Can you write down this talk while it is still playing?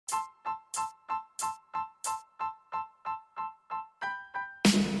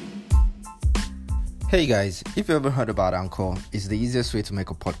Hey guys, if you ever heard about Anchor, it's the easiest way to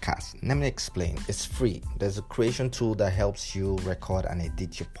make a podcast. Let me explain. It's free. There's a creation tool that helps you record and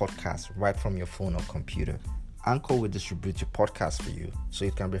edit your podcast right from your phone or computer. Anchor will distribute your podcast for you so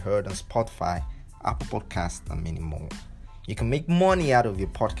it can be heard on Spotify, Apple Podcasts, and many more. You can make money out of your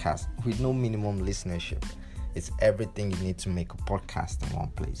podcast with no minimum listenership. It's everything you need to make a podcast in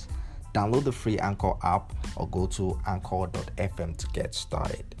one place. Download the free Anchor app or go to anchor.fm to get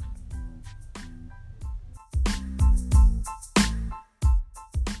started.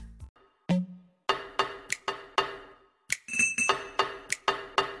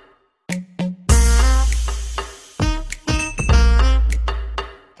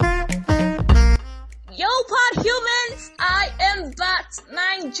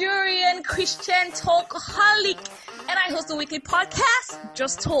 Nigerian Christian talkaholic, and I host a weekly podcast,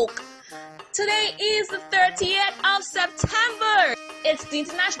 Just Talk. Today is the 30th of September. It's the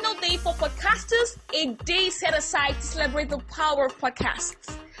International Day for Podcasters, a day set aside to celebrate the power of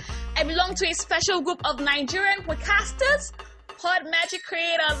podcasts. I belong to a special group of Nigerian podcasters, Pod Magic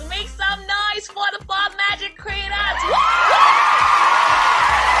Creators. Make some noise for the Pod Magic Creators.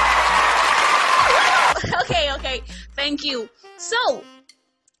 Okay, thank you. So,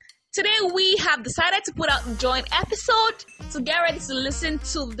 today we have decided to put out a joint episode to get ready to listen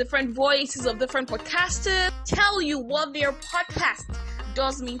to the different voices of different podcasters, tell you what their podcast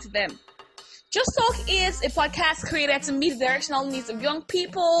does mean to them. Just Talk is a podcast created to meet the directional needs of young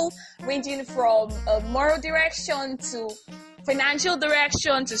people, ranging from moral direction to financial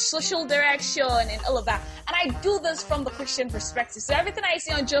direction to social direction and all of that. And I do this from the Christian perspective. So everything I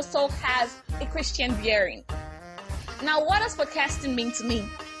say on Just Talk has a Christian bearing. Now, what does podcasting mean to me?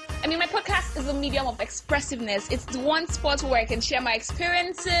 I mean, my podcast is a medium of expressiveness. It's the one spot where I can share my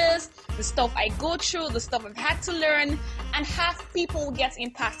experiences, the stuff I go through, the stuff I've had to learn, and have people get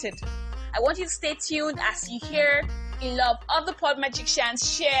impacted. I want you to stay tuned as you hear a lot of other pod magicians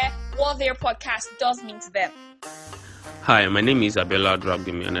share what their podcast does mean to them. Hi, my name is Abela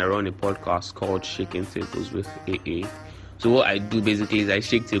Dragimi, and I run a podcast called Shaking Tables with AA. So what I do basically is I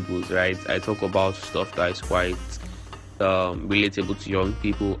shake tables, right? I talk about stuff that is quite relatable to young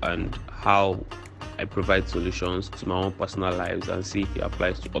people and how I provide solutions to my own personal lives and see if it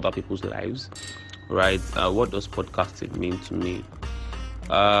applies to other people's lives, right? What does podcasting mean to me?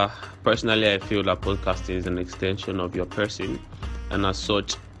 Personally, I feel that podcasting is an extension of your person, and as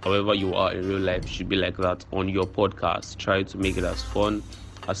such, however you are in real life should be like that on your podcast. Try to make it as fun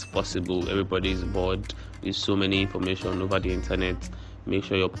as possible. Everybody is bored with so many information over the internet. Make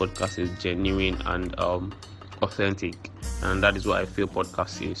sure your podcast is genuine and authentic, and that is what I feel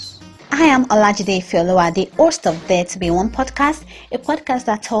podcast is. I am Olajide Ifeoluwa, the host of There to Be One podcast, a podcast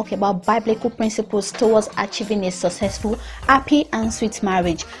that talks about biblical principles towards achieving a successful, happy, and sweet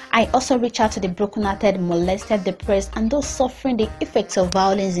marriage. I also reach out to the brokenhearted, molested, depressed, and those suffering the effects of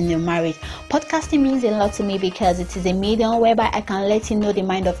violence in their marriage. Podcasting means a lot to me because it is a medium whereby I can let you know the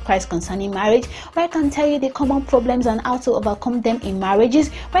mind of Christ concerning marriage, where I can tell you the common problems and how to overcome them in marriages,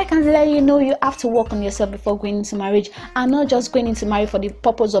 where I can let you know you have to work on yourself before going into marriage, and not just going into marriage for the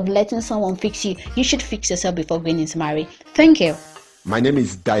purpose of letting someone fix you. You should fix yourself before going into marriage. Thank you. My name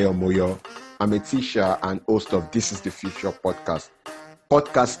is Dayo Moyo. I'm a teacher and host of This is the Future podcast.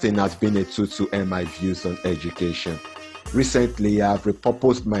 Podcasting has been a tool to air my views on education. Recently, I have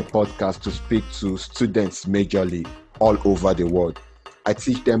repurposed my podcast to speak to students majorly all over the world. I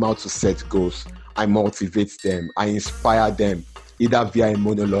teach them how to set goals. I motivate them. I inspire them, either via a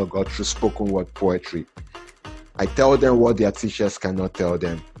monologue or through spoken word poetry. I tell them what their teachers cannot tell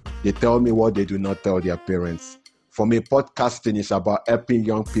them. They tell me what they do not tell their parents. For me, podcasting is about helping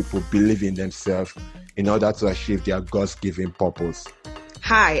young people believe in themselves in order to achieve their God-given purpose.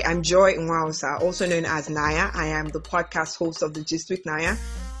 Hi, I'm Joy Nwausa, also known as Naya. I am the podcast host of The Gist with Naya.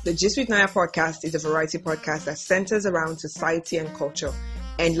 The Gist with Naya podcast is a variety podcast that centers around society and culture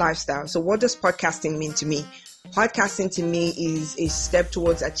and lifestyle. So what does podcasting mean to me? Podcasting to me is a step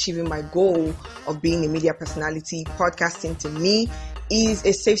towards achieving my goal of being a media personality. Podcasting to me is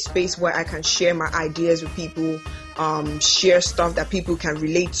a safe space where I can share my ideas with people, share stuff that people can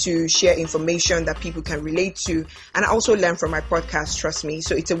relate to, share information that people can relate to, and I also learn from my podcast, trust me.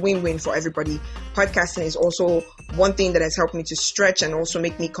 So it's a win-win for everybody. Podcasting is also one thing that has helped me to stretch and also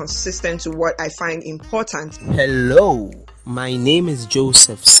make me consistent to what I find important. Hello, my name is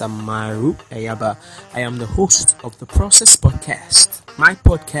Joseph Samaru Ayaba. I am the host of the Process Podcast. My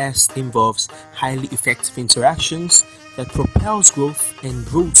podcast involves highly effective interactions that propels growth and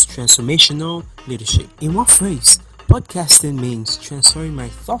builds transformational leadership. In one phrase, podcasting means transferring my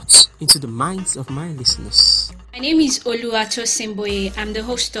thoughts into the minds of my listeners. My name is Oluwato Simboye. I'm the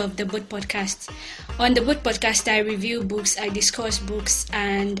host of the Boat Podcast. On the Book Podcast, I review books, I discuss books,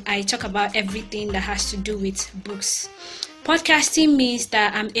 and I talk about everything that has to do with books. Podcasting means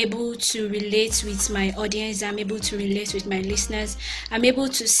that I'm able to relate with my audience, I'm able to relate with my listeners, I'm able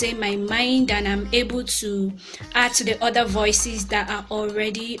to say my mind, and I'm able to add to the other voices that are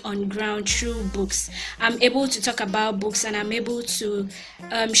already on ground through books. I'm able to talk about books, and I'm able to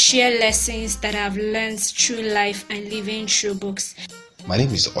share lessons that I've learned through life and living through books. My name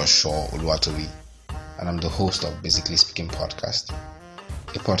is Osho Oluwatobi, and I'm the host of Basically Speaking Podcast,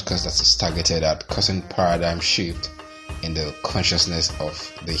 a podcast that is targeted at causing paradigm shift in the consciousness of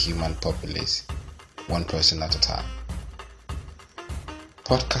the human populace, one person at a time.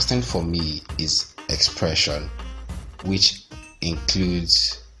 Podcasting for me is expression, which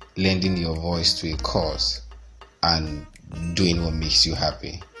includes lending your voice to a cause and doing what makes you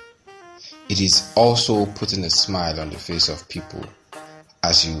happy. It is also putting a smile on the face of people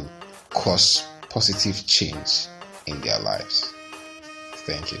as you cause positive change in their lives.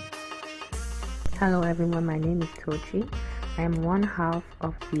 Thank you. Hello everyone, my name is Tochi. I am one half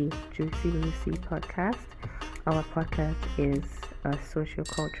of the Juicy Lucy podcast. Our podcast is a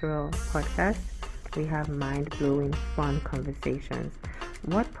socio-cultural podcast. We have mind-blowing, fun conversations.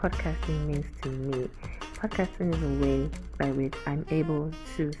 What podcasting means to me? Podcasting is a way by which I'm able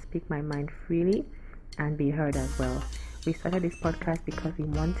to speak my mind freely and be heard as well. We started this podcast because we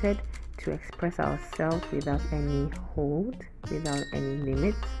wanted to express ourselves without any hold, without any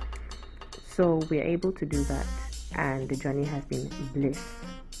limits. So we're able to do that, and the journey has been bliss.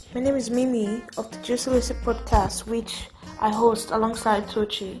 My name is Mimi of the Juicy Lucy podcast, which I host alongside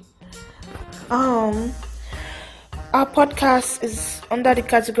Tochi. Our podcast is under the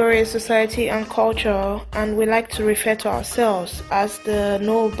category Society and Culture, and we like to refer to ourselves as the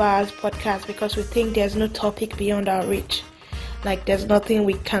No Bars podcast because we think there's no topic beyond our reach. Like there's nothing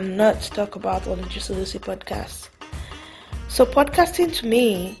we cannot talk about on the Juicy Lucy podcast. So podcasting to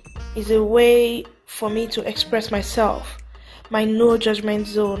me is a way for me to express myself, my no judgment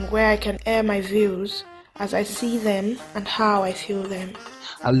zone where I can air my views as I see them and how I feel them.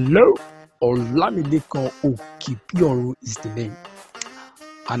 Hello, Olamilekan Okipioro is the name,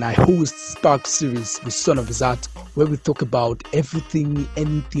 and I host Spark series with Son of His Heart, where we talk about everything,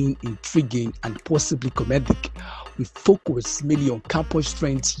 anything intriguing and possibly comedic. We focus mainly on campus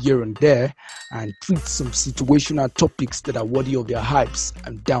trends here and there and treat some situational topics that are worthy of their hypes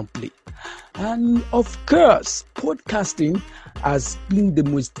and downplay. And of course, podcasting has been the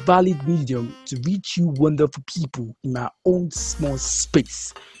most valid medium to reach you wonderful people in my own small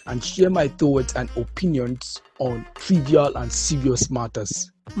space and share my thoughts and opinions on trivial and serious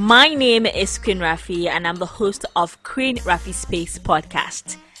matters. My name is Queen Rafi, and I'm the host of Queen Rafi Space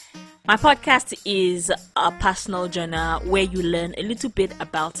Podcast. My podcast is a personal journal where you learn a little bit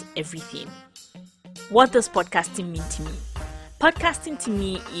about everything. What does podcasting mean to me? Podcasting to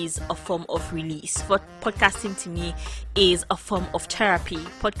me is a form of release. Podcasting to me is a form of therapy.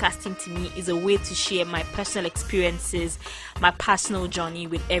 Podcasting to me is a way to share my personal experiences, my personal journey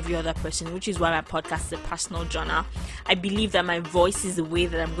with every other person, which is why my podcast is a personal journal. I believe that my voice is the way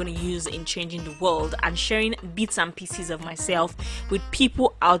that I'm going to use in changing the world and sharing bits and pieces of myself with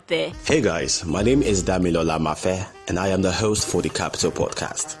people out there. Hey guys, my name is Damilola Mafe, and I am the host for the Capital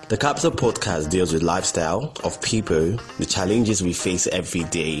Podcast. The Capital Podcast deals with lifestyle of people, the challenges we face every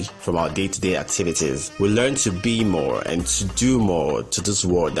day from our day-to-day activities. We learn to be more and to do more to this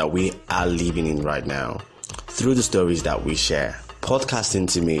world that we are living in right now through the stories that we share. Podcasting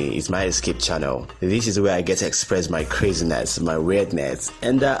to me is my escape channel. This is where I get to express my craziness, my weirdness,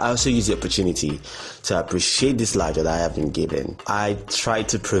 and I also use the opportunity to appreciate this life that I have been given. I try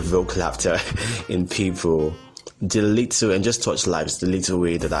to provoke laughter in people, the little, and just touch lives the little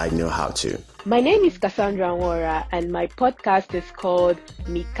way that I know how to. My name is Cassandra Nwora, and my podcast is called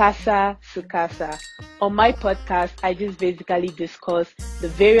Mikasa Sukasa. On my podcast, I just basically discuss the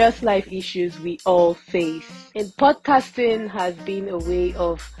various life issues we all face. And podcasting has been a way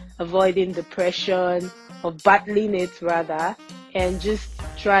of avoiding depression, of battling it rather, and just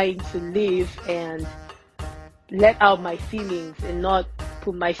trying to live and let out my feelings and not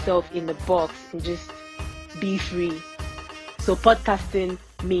put myself in a box and just be free. So podcasting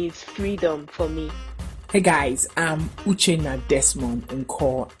means freedom for me. Hey guys, I'm Uchenna Desmond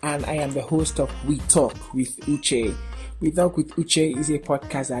Nko, and I am the host of We Talk with Uche. We Talk with Uche is a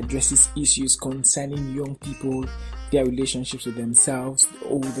podcast that addresses issues concerning young people, their relationships with themselves, the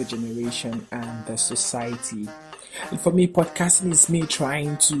older generation, and the society. And for me, podcasting is me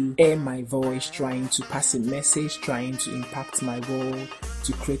trying to air my voice, trying to pass a message, trying to impact my world,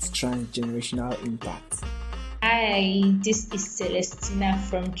 to create transgenerational impact. Hi, Hi, this is Celestina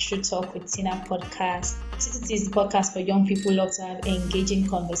from True Talk with Tina podcast. This is the podcast for young people who love to have engaging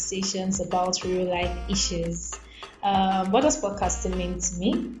conversations about real life issues. What does podcasting mean to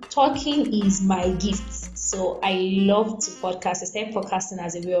me? Talking is my gift, so I love to podcast. I started podcasting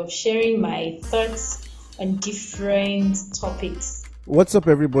as a way of sharing my thoughts on different topics. What's up,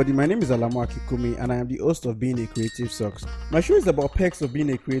 everybody? My name is Alamo Akikumi, and I am the host of Being a Creative Sucks. My show is about perks of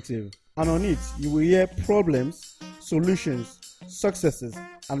being a creative, and on it, you will hear problems, solutions, successes,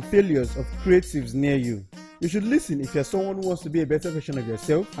 and failures of creatives near you. You should listen if you're someone who wants to be a better version of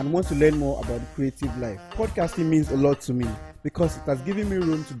yourself and wants to learn more about the creative life. Podcasting means a lot to me because it has given me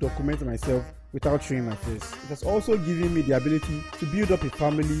room to document myself without showing my face. It has also given me the ability to build up a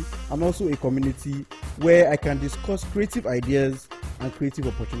family and also a community where I can discuss creative ideas and creative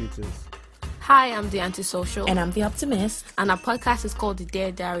opportunities. Hi, I'm the Antisocial. And I'm the Optimist. And our podcast is called the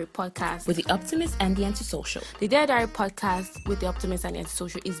Dare Diary Podcast. With the Optimist and the Antisocial. The Dare Diary Podcast with the Optimist and the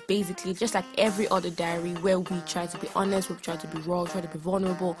Antisocial is basically just like every other diary where we try to be honest, we try to be raw, try to be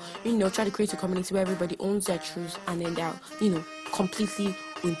vulnerable, try to create a community where everybody owns their truths and then they're, completely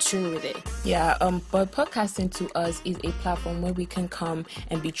in tune with it. Yeah, but podcasting to us is a platform where we can come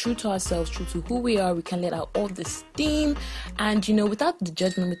and be true to ourselves, true to who we are. We can let out all the steam and, without the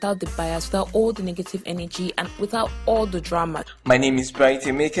judgment, without the bias, without all the negative energy and without all the drama. My name is Bright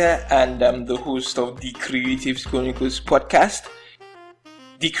Emeka and I'm the host of the Creatives Chronicles podcast.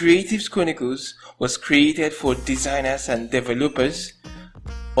 The Creatives Chronicles was created for designers and developers.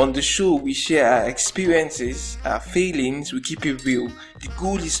 On the show, we share our experiences, our failings, we keep it real. The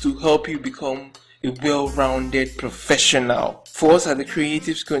goal is to help you become a well-rounded professional. For us at the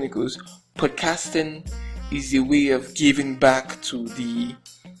Creatives Chronicles, podcasting is a way of giving back to the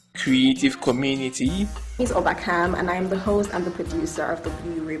creative community. My name is Obakam and I'm the host and the producer of the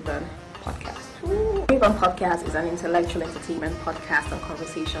Blue Ribbon podcast. Blue Ribbon podcast is an intellectual entertainment podcast on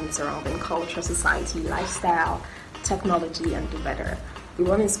conversations surrounding culture, society, lifestyle, technology, and the better. We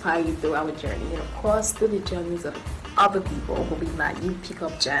want to inspire you through our journey and, of course, through the journeys of other people, hoping that you pick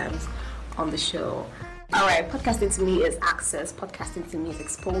up gems on the show. All right, podcasting to me is access. Podcasting to me is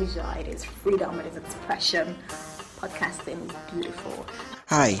exposure. It is freedom. It is expression. Podcasting is beautiful.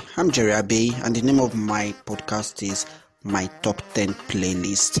 Hi, I'm Jerry Abbey, and the name of my podcast is My Top 10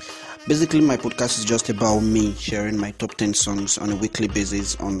 Playlist. Basically, my podcast is just about me sharing my top 10 songs on a weekly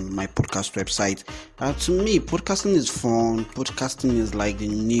basis on my podcast website. To me, podcasting is fun. Podcasting is like the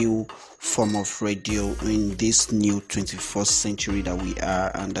new form of radio in this new 21st century that we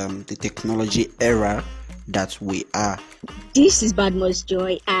are and the technology era that we are. This is Badmus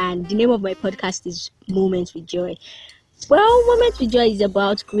Joy, and the name of my podcast is Moments with Joy. Well, Moments with Joy is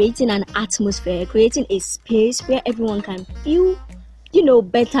about creating an atmosphere, creating a space where everyone can feel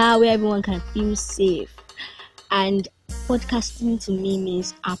better, where everyone can feel safe. And podcasting to me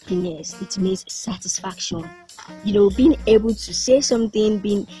means happiness. It means satisfaction. Being able to say something,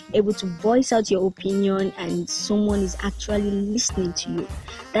 being able to voice out your opinion, and someone is actually listening to you.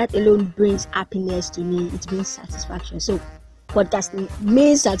 That alone brings happiness to me. It means satisfaction. So podcasting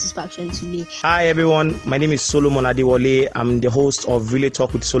means satisfaction to me. Hi everyone, my name is Solomon Adewale. I'm the host of Really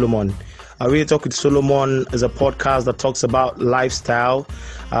Talk with Solomon. Really Talk with Solomon is a podcast that talks about lifestyle,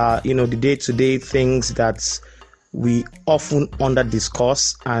 the day-to-day things that we often under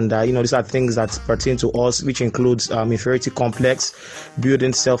discuss, and these are things that pertain to us, which includes inferiority complex,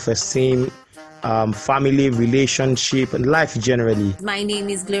 building self-esteem, family, relationship, and life generally. My name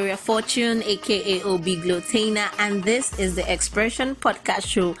is Gloria Fortune, aka OB Glotana, and this is the Expression Podcast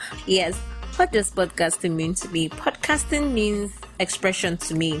Show. Yes, what does podcasting mean to me? Podcasting means expression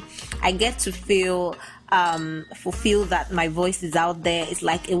to me. I get to feel fulfill that my voice is out there. It's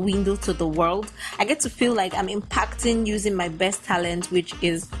like a window to the world. I get to feel like I'm impacting using my best talent, which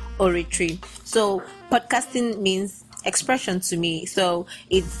is oratory. So podcasting means expression to me. So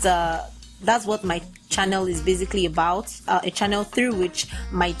it's that's what my channel is basically about, a channel through which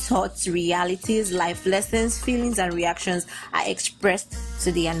my thoughts, realities, life lessons, feelings, and reactions are expressed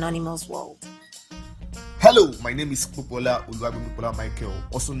to the anonymous world. Hello, my name is Popola Oluwabumipola Michael,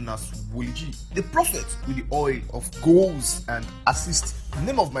 also known as Woli G, the prophet with the oil of goals and assist. The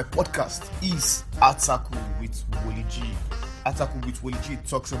name of my podcast is Ataku with Woli G. Ataku with Woli G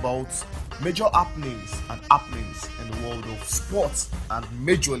talks about major happenings in the world of sports and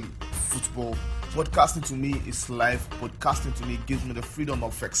majorly football. Podcasting to me is life. Podcasting to me gives me the freedom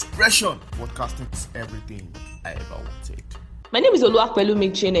of expression. Podcasting is everything I ever wanted. My name is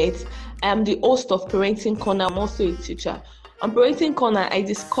Oluwapelumi Janet. I am the host of Parenting Corner. I'm also a teacher. On Parenting Corner, I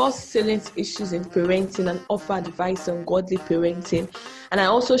discuss salient issues in parenting and offer advice on godly parenting. And I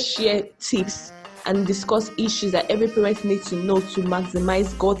also share tips and discuss issues that every parent needs to know to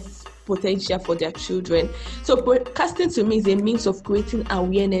maximize God's potential for their children. So podcasting to me is a means of creating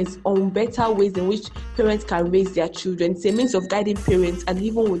awareness on better ways in which parents can raise their children. It's a means of guiding parents and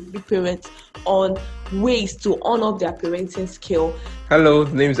even with parents on ways to honor their parenting skill. Hello,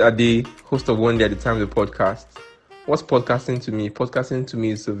 the name is Ade, host of One Day at a Time, the podcast. What's podcasting to me? Podcasting to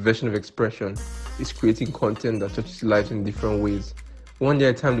me is a version of expression. It's creating content that touches lives in different ways. One Day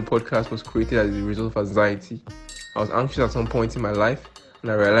at a Time, the podcast was created as a result of anxiety. I was anxious at some point in my life,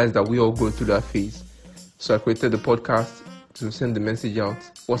 and I realized that we all go through that phase. So I created the podcast to send the message out.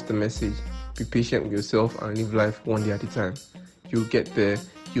 What's the message? Be patient with yourself and live life one day at a time. You'll get there.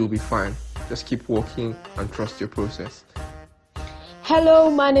 You'll be fine. Just keep walking and trust your process. Hello,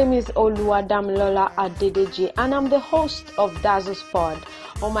 my name is Oluwadamilola Adedeji, and I'm the host of Dazzle's Pod.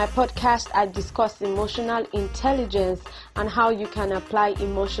 On my podcast, I discuss emotional intelligence and how you can apply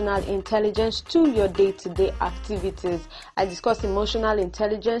emotional intelligence to your day-to-day activities. I discuss emotional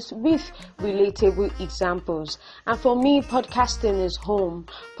intelligence with relatable examples. And for me, podcasting is home.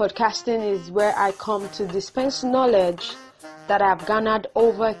 Podcasting is where I come to dispense knowledge that I've garnered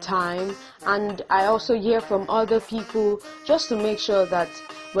over time, and I also hear from other people just to make sure that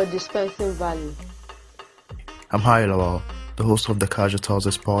we're dispensing value. I'm Hai Lawal, the host of the Casual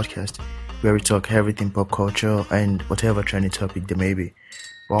Tossers podcast, where we talk everything pop culture and whatever trending topic there may be,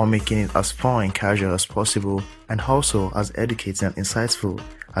 while making it as fun and casual as possible, and also as educating and insightful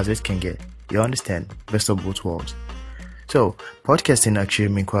as it can get. You understand? Best of both worlds. So, podcasting actually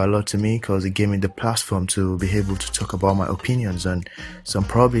meant quite a lot to me because it gave me the platform to be able to talk about my opinions on some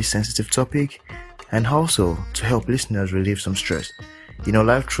probably sensitive topic, and also to help listeners relieve some stress.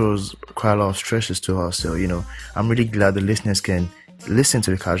 Life throws quite a lot of stresses to us, so, I'm really glad the listeners can listen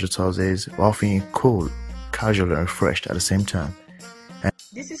to the Casual Thursdays while feeling cool, casual and refreshed at the same time.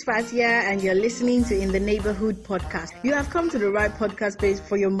 This is Fatia, and you're listening to In the Neighborhood podcast. You have come to the right podcast page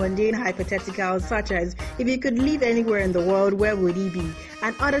for your mundane hypotheticals, such as, if you could live anywhere in the world, where would it be?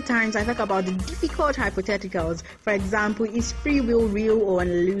 And other times, I talk about the difficult hypotheticals. For example, is free will real or an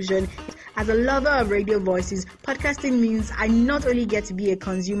illusion? As a lover of radio voices, podcasting means I not only get to be a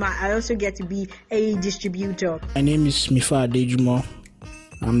consumer, I also get to be a distributor. My name is Mifa Adejumo.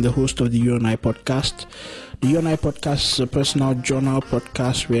 I'm the host of the UNI podcast. The UNI podcast is a personal journal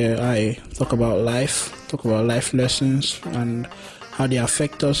podcast where I talk about life lessons and how they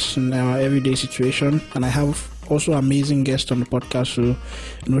affect us in our everyday situation. And I have also amazing guests on the podcast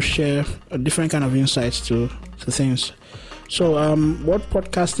who share a different kind of insights to things. So what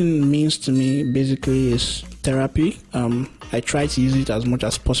podcasting means to me basically is therapy. I try to use it as much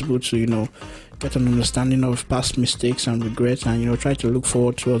as possible to get an understanding of past mistakes and regrets, and try to look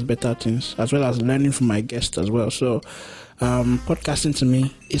forward towards better things, as well as learning from my guests as well. So podcasting to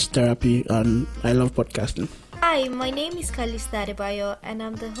me is therapy, and I love podcasting. Hi, my name is Kalista Adebayo, and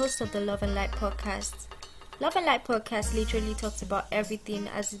I'm the host of the Love and Light podcast. Love and Light podcast literally talks about everything,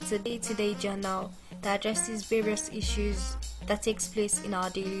 as it's a day-to-day journal that addresses various issues that takes place in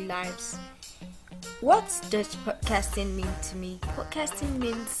our daily lives. What does podcasting mean to me? Podcasting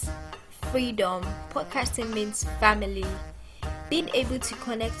means freedom. Podcasting means family. Being able to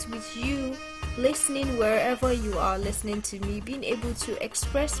connect with you, listening wherever you are listening to me, being able to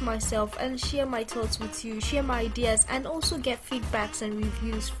express myself and share my thoughts with you, share my ideas, and also get feedbacks and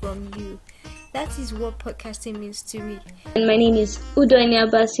reviews from you. That is what podcasting means to me. And my name is Udo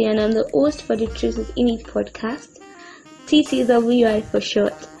Eniabasi, and I'm the host for the Truth with Ini podcast, TTWI for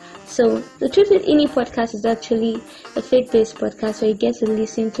short. So, the Truth with Ini podcast is actually a faith-based podcast where you get to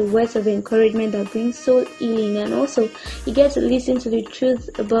listen to words of encouragement that bring soul healing, and also you get to listen to the truth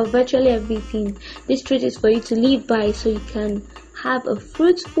about virtually everything. This truth is for you to live by so you can have a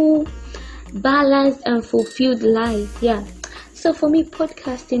fruitful, balanced, and fulfilled life. Yeah. So for me,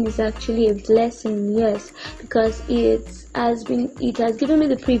 podcasting is actually a blessing, yes, because it has given me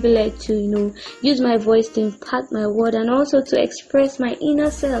the privilege to, use my voice to impact my word and also to express my inner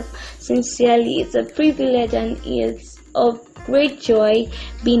self sincerely. It's a privilege and it's of great joy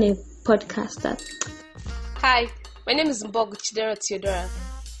being a podcaster. Hi, my name is Mbog Chidera Theodora,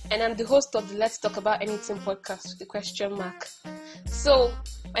 and I'm the host of the Let's Talk About Anything podcast with the question mark. So,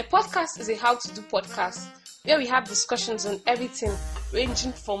 my podcast is a how-to-do podcast, where we have discussions on everything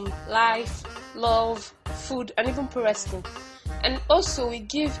ranging from life, love, food, and even pro wrestling. And also we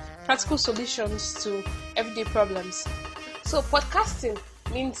give practical solutions to everyday problems. So podcasting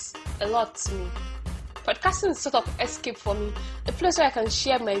means a lot to me. Podcasting is sort of escape for me, a place where I can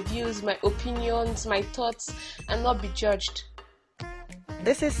share my views, my opinions, my thoughts, and not be judged.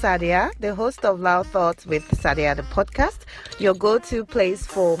 This is Sadia, the host of Loud Thoughts with Sadia the podcast, your go-to place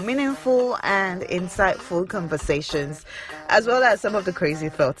for meaningful and insightful conversations, as well as some of the crazy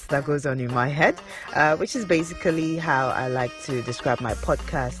thoughts that goes on in my head, which is basically how I like to describe my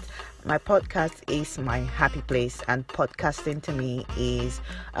podcast. My podcast is my happy place, and podcasting to me is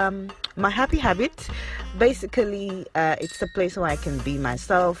my happy habit. Basically, it's a place where I can be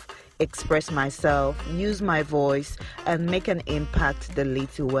myself, express myself, use my voice, and make an impact the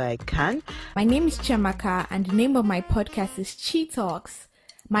little way I can. My name is Chiamaka, and the name of my podcast is Chi Talks.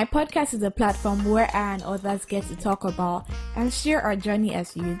 My podcast is a platform where I and others get to talk about and share our journey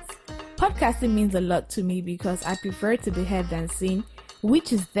as youths. Podcasting means a lot to me because I prefer to be heard than seen,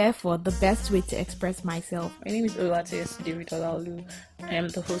 which is therefore the best way to express myself. My name is Oluwatoyosi David Olaolu. I am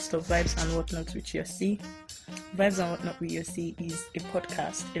the host of Vibes and Whatnot with Yossi. Vibes and Whatnot with Yossi is a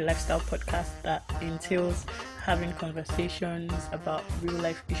podcast, a lifestyle podcast that entails having conversations about real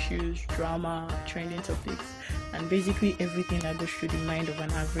life issues, drama, trending topics, and basically everything that goes through the mind of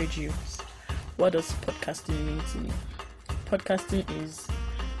an average youth. What does podcasting mean to me? Podcasting is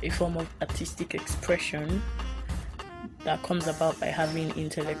a form of artistic expression that comes about by having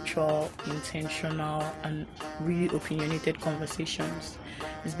intellectual, intentional, and really opinionated conversations.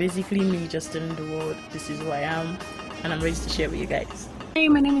 It's basically me just telling the world this is who I am, and I'm ready to share with you guys. Hey,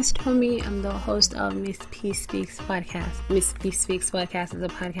 my name is Tommy. I'm the host of Miss P Speaks podcast. Miss P Speaks podcast is a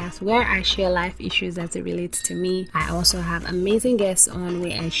podcast where I share life issues as it relates to me. I also have amazing guests on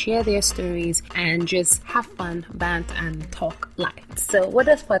where I share their stories and just have fun, bant, and talk life. So what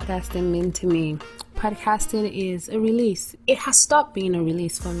does podcasting mean to me? Podcasting is a release. It has stopped being a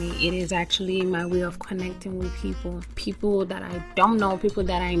release for me. It is actually my way of connecting with people that I don't know, people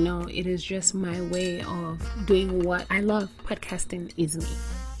that I know. It is just my way of doing what I love. Podcasting is me.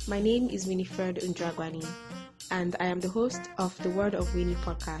 My name is Winifred Undragwani, and I am the host of the Word of Winnie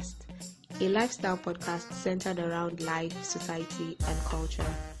podcast, a lifestyle podcast centered around life, society, and culture.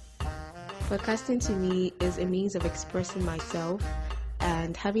 Podcasting to me is a means of expressing myself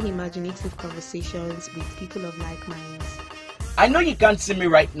and having imaginative conversations with people of like minds. I know you can't see me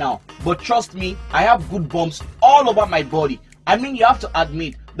right now, but trust me, I have good bumps all over my body. I mean, you have to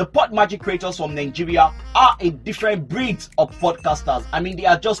admit, the Pod Magic creators from Nigeria are a different breed of podcasters. I mean, they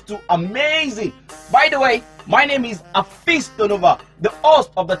are just too amazing. By the way, my name is Afis Donova, the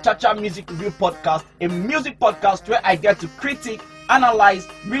host of the Chacha Music Review podcast, a music podcast where I get to critique, analyze,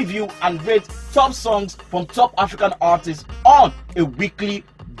 review, and rate top songs from top African artists on a weekly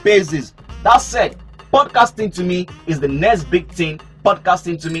basis. That said, podcasting to me is the next big thing.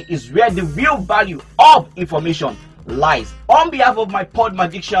 Podcasting to me is where the real value of information lies. On behalf of my Pod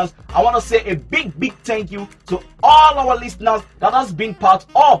Magicians, I want to say a big thank you to all our listeners that has been part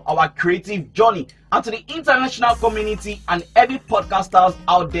of our creative journey, and to the international community and every podcasters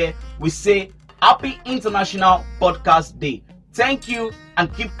out there, we say Happy International Podcast Day. Thank you,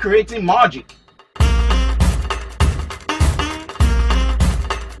 and keep creating magic.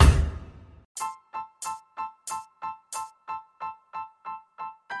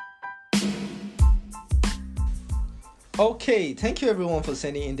 Okay, thank you everyone for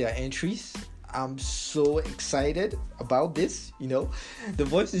sending in their entries. I'm so excited about this. The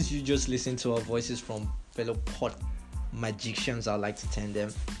voices you just listened to are voices from fellow pod magicians, I like to term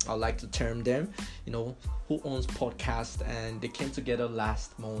them, who owns podcast, and they came together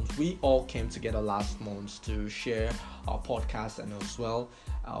last month. We all came together last month to share our podcast, and as well,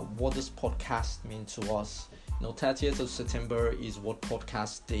 what does podcast mean to us? 30th of September is World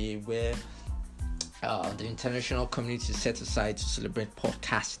Podcast Day, where the international community set aside to celebrate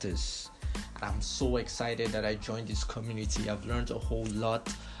podcasters. And I'm so excited that I joined this community. I've learned a whole lot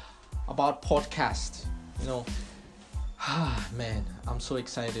about podcast. Man, I'm so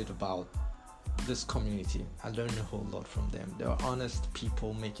excited about this community. I learned a whole lot from them. They're honest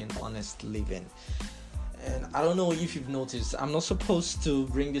people making honest living. And I don't know if you've noticed, I'm not supposed to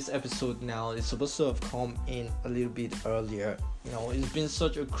bring this episode now. It's supposed to have come in a little bit earlier. It's been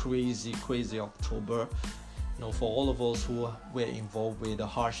such a crazy October. For all of us who were involved with the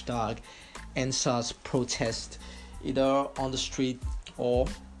hashtag EndSARS protest, either on the street or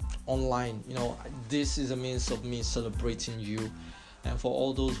online. This is a means of me celebrating you, and for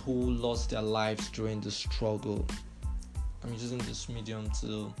all those who lost their lives during the struggle. I'm using this medium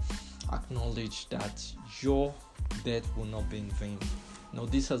to acknowledge that your death will not be in vain.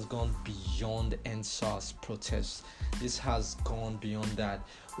 This has gone beyond EndSARS protests. This has gone beyond that.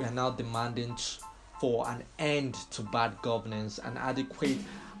 We are now demanding for an end to bad governance and adequate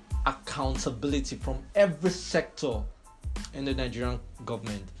accountability from every sector in the Nigerian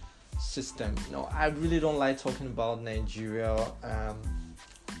government system. I really don't like talking about Nigeria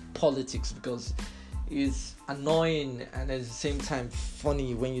politics because it's annoying and at the same time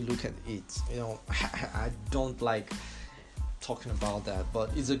funny when you look at it. I don't like talking about that,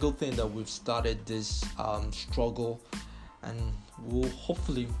 but it's a good thing that we've started this struggle, and we'll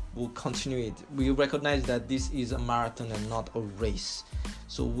continue it. We recognize that this is a marathon and not a race,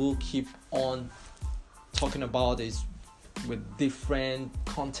 so we'll keep on talking about this with different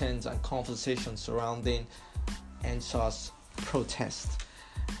contents and conversations surrounding EndSARS protest.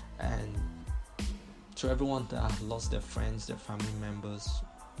 And to everyone that have lost their friends, their family members,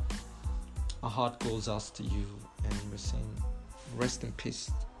 our heart goes out to you, and we're saying rest in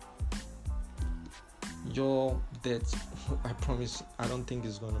peace. Your death, I promise, I don't think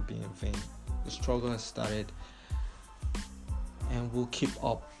it's going to be in vain. The struggle has started, and we'll keep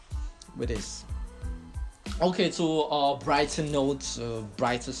up with this. Okay, to our brighter notes,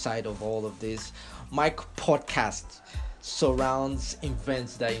 brighter side of all of this, my podcast surrounds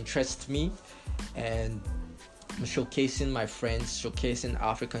events that interest me, and showcasing my friends, showcasing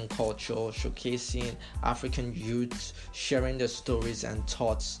African culture, showcasing African youth, sharing their stories and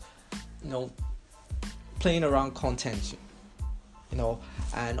thoughts, playing around content,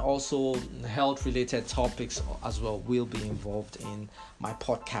 and also health related topics as well will be involved in my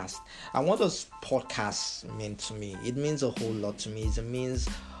podcast. And what does podcast mean to me? It means a whole lot to me. It's a means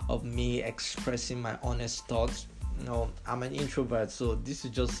of me expressing my honest thoughts. I'm an introvert, so this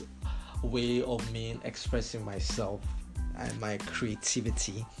is just a way of me expressing myself and my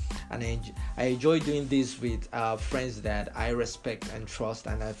creativity. And I enjoy doing this with friends that I respect and trust,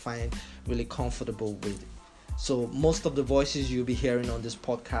 and I find really comfortable with. So most of the voices you'll be hearing on this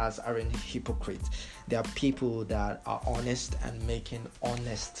podcast aren't hypocrites. They are people that are honest and making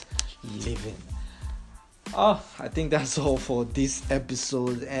honest living. I think that's all for this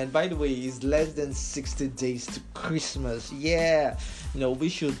episode. And by the way, it's less than 60 days to Christmas. Yeah,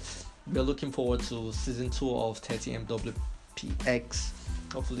 we're looking forward to season 2 of 30MWPX.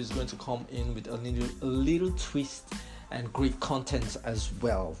 Hopefully it's going to come in with a little twist and great content as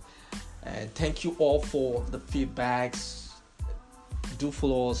well. And thank you all for the feedbacks. Do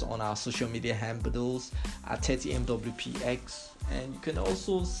follow us on our social media handles at 30MWPX, and you can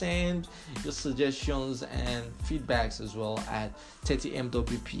also send your suggestions and feedbacks as well at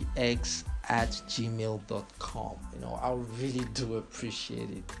 30MWPX@gmail.com. I really do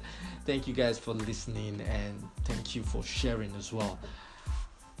appreciate it. Thank you guys for listening, and thank you for sharing as well.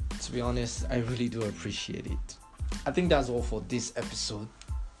 To be honest, I really do appreciate it. I think that's all for this episode.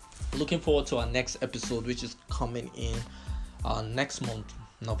 Looking forward to our next episode, which is coming in next month,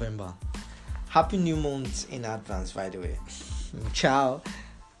 November. Happy new month in advance, by the way. Ciao.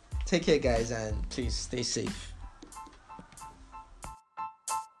 Take care, guys, and please stay safe.